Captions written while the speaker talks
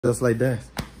Just like that.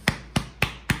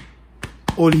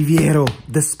 Oliviero,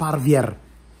 the Sparvier.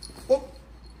 Oh,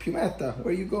 Piumetta,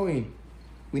 where are you going?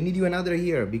 We need you another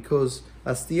year because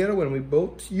last year when we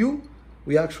bought you,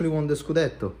 we actually won the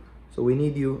Scudetto. So we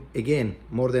need you again,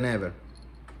 more than ever.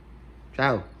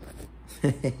 Ciao.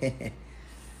 So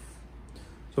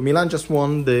Milan just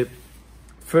won the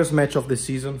first match of the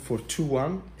season for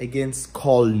 2-1 against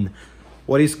Köln.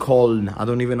 What is Koln? I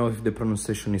don't even know if the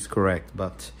pronunciation is correct,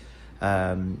 but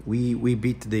we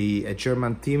beat the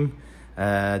German team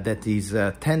that is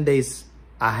 10 days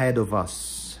ahead of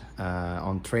us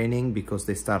on training because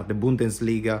they start the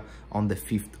Bundesliga on the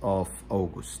 5th of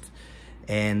August.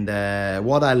 And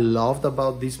what I loved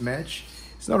about this match,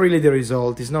 it's not really the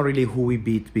result, it's not really who we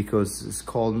beat, because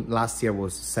Koln last year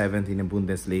was 7th in the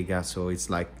Bundesliga, so it's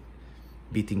like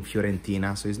beating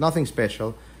Fiorentina, so it's nothing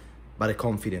special. But the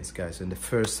confidence, guys, in the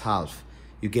first half,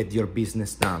 you get your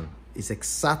business done. It's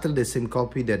exactly the same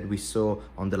copy that we saw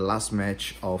on the last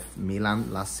match of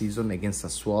Milan last season against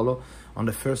Sassuolo. On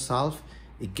the first half,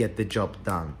 it get the job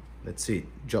done. That's it,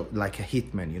 job like a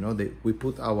hitman, you know. We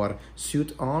put our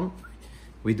suit on,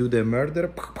 we do the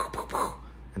murder,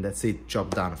 and that's it,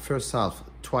 job done. First half,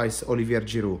 twice OLIVier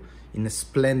GIROUD in a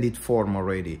splendid form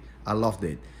already. I loved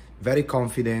it. Very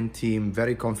confident team,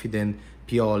 very confident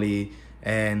Pioli.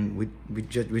 And we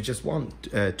just won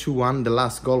 2-1. The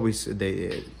last goal was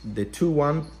the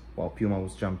 2-1. Wow, Puma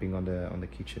was jumping on the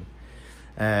kitchen.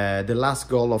 The last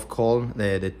goal of Koln,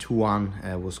 the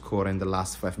 2-1 was scored in the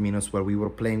last 5 minutes, where we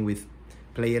were playing with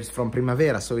players from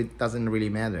Primavera, so it doesn't really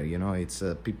matter, you know. It's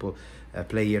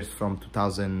players from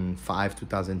 2005,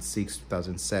 2006,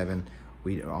 2007.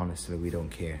 Honestly, we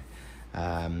don't care.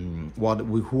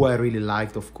 Who I really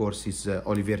liked, of course, is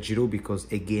OLIVier GIROUD,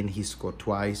 because again he scored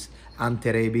twice.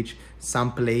 Ante Rebic,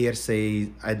 some players say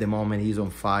at the moment he's on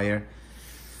fire.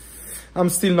 I'm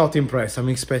still not impressed. I'm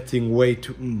expecting way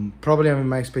too probably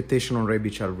my expectation on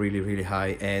Rebic are really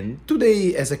high, and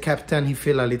today as a captain he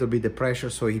felt a little bit the pressure,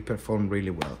 so he performed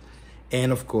really well.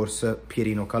 And of course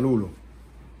Pierino Kalulu,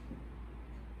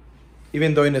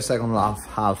 even though in the second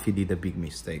half he did a big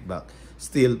mistake, but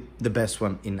still the best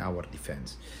one in our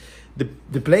defense.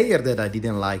 The player that I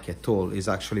didn't like at all is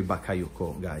actually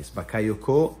Bakayoko, guys.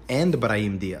 Bakayoko and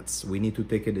Brahim Diaz. We need to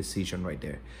take a decision right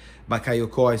there.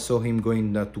 Bakayoko, I saw him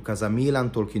going to AC Milan,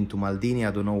 talking to Maldini.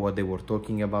 I don't know what they were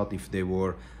talking about, if they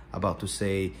were about to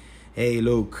say, hey,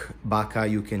 look, Baka,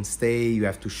 you can stay, you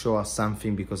have to show us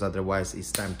something, because otherwise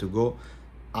it's time to go.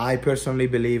 I personally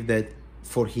believe that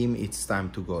for him it's time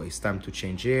to go, it's time to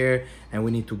change air, and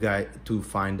we need to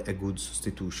find a good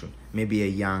substitution, maybe a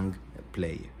young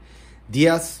player.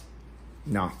 Diaz,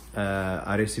 no.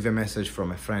 I received a message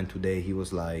from a friend today. He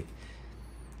was like,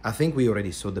 I think we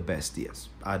already saw the best Diaz.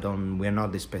 We're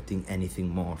not expecting anything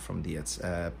more from Diaz.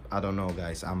 I don't know,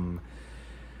 guys.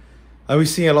 I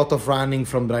was seeing a lot of running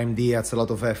from Brahim Diaz, a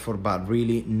lot of effort, but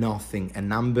really nothing. And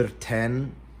number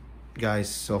 10,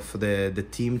 guys, of the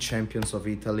team champions of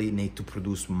Italy need to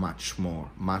produce much more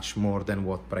than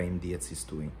what Brahim Diaz is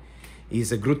doing.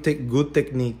 He's a good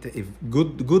technique,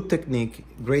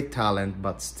 great talent,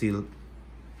 but still,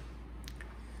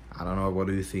 I don't know, what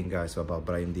do you think, guys, about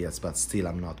Brahim Diaz? But still,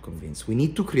 I'm not convinced. We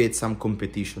need to create some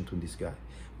competition to this guy.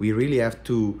 We really have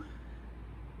to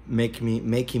make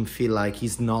him feel like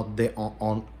he's not the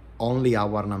only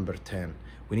our number 10.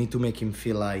 We need to make him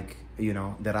feel like, you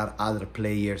know, there are other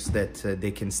players that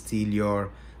they can steal your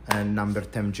number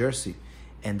 10 jersey.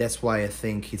 And that's why I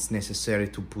think it's necessary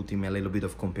to put him a little bit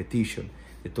of competition.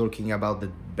 They're talking about the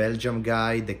Belgium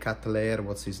guy, the Cutler,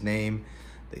 what's his name?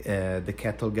 The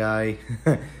Kettle guy.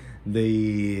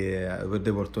 They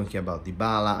were talking about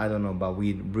Dybala, I don't know, but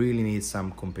we really need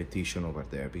some competition over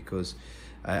there, because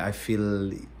I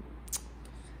feel,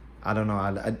 I don't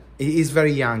know, he's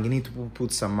very young. You need to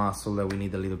put some muscle, that we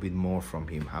need a little bit more from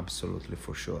him, absolutely,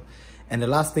 for sure. And the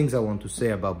last things I want to say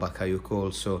about Bakayoko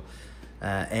also,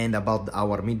 and about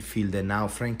our midfield, and now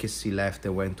Frankesi left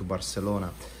and went to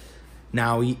Barcelona.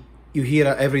 Now you hear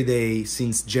every day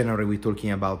since January we're talking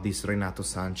about this Renato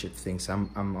Sanchez things. I'm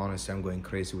honestly, I'm going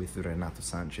crazy with Renato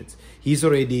Sanchez. He's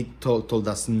already told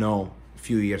us no a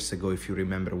few years ago, if you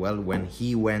remember well, when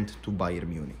he went to Bayern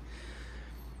Munich.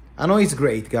 I know it's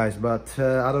great, guys, but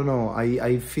I don't know.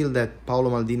 I feel that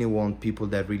Paolo Maldini wants people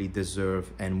that really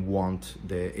deserve and want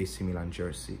the AC Milan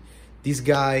jersey. This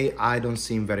guy, I don't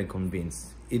seem very convinced.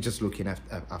 He's just looking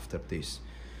after this.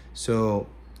 So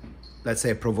let's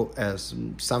say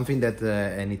something that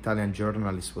an Italian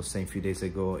journalist was saying a few days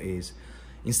ago is,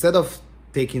 instead of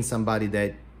taking somebody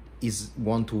that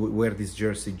want to wear this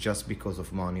jersey just because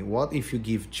of money, what if you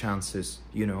give chances,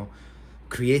 you know,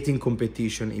 creating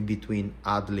competition in between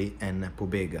Adli and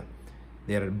Pobega.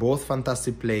 They're both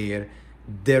fantastic players.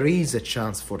 There is a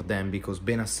chance for them because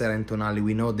Benasser and Tonali,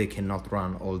 we know they cannot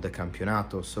run all the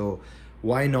campionato, so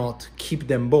why not keep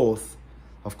them both?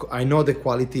 Of course, I know the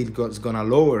quality is gonna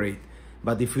lower it,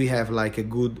 but if we have like a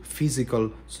good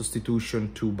physical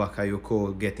substitution to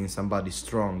Bakayoko, getting somebody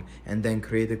strong, and then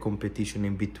create a competition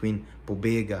in between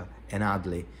Pobega and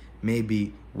Adli,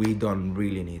 maybe we don't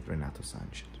really need Renato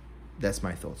Sanchez. That's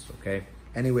my thoughts, okay?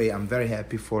 Anyway, I'm very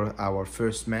happy for our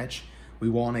first match. We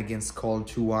won against Koln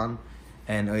 2-1,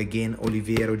 and again,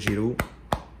 OLIVier GIROUD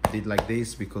did like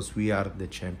this because we are the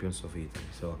champions of Italy.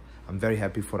 So I'm very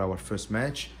happy for our first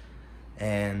match,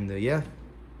 and yeah,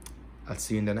 I'll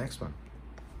see you in the next one.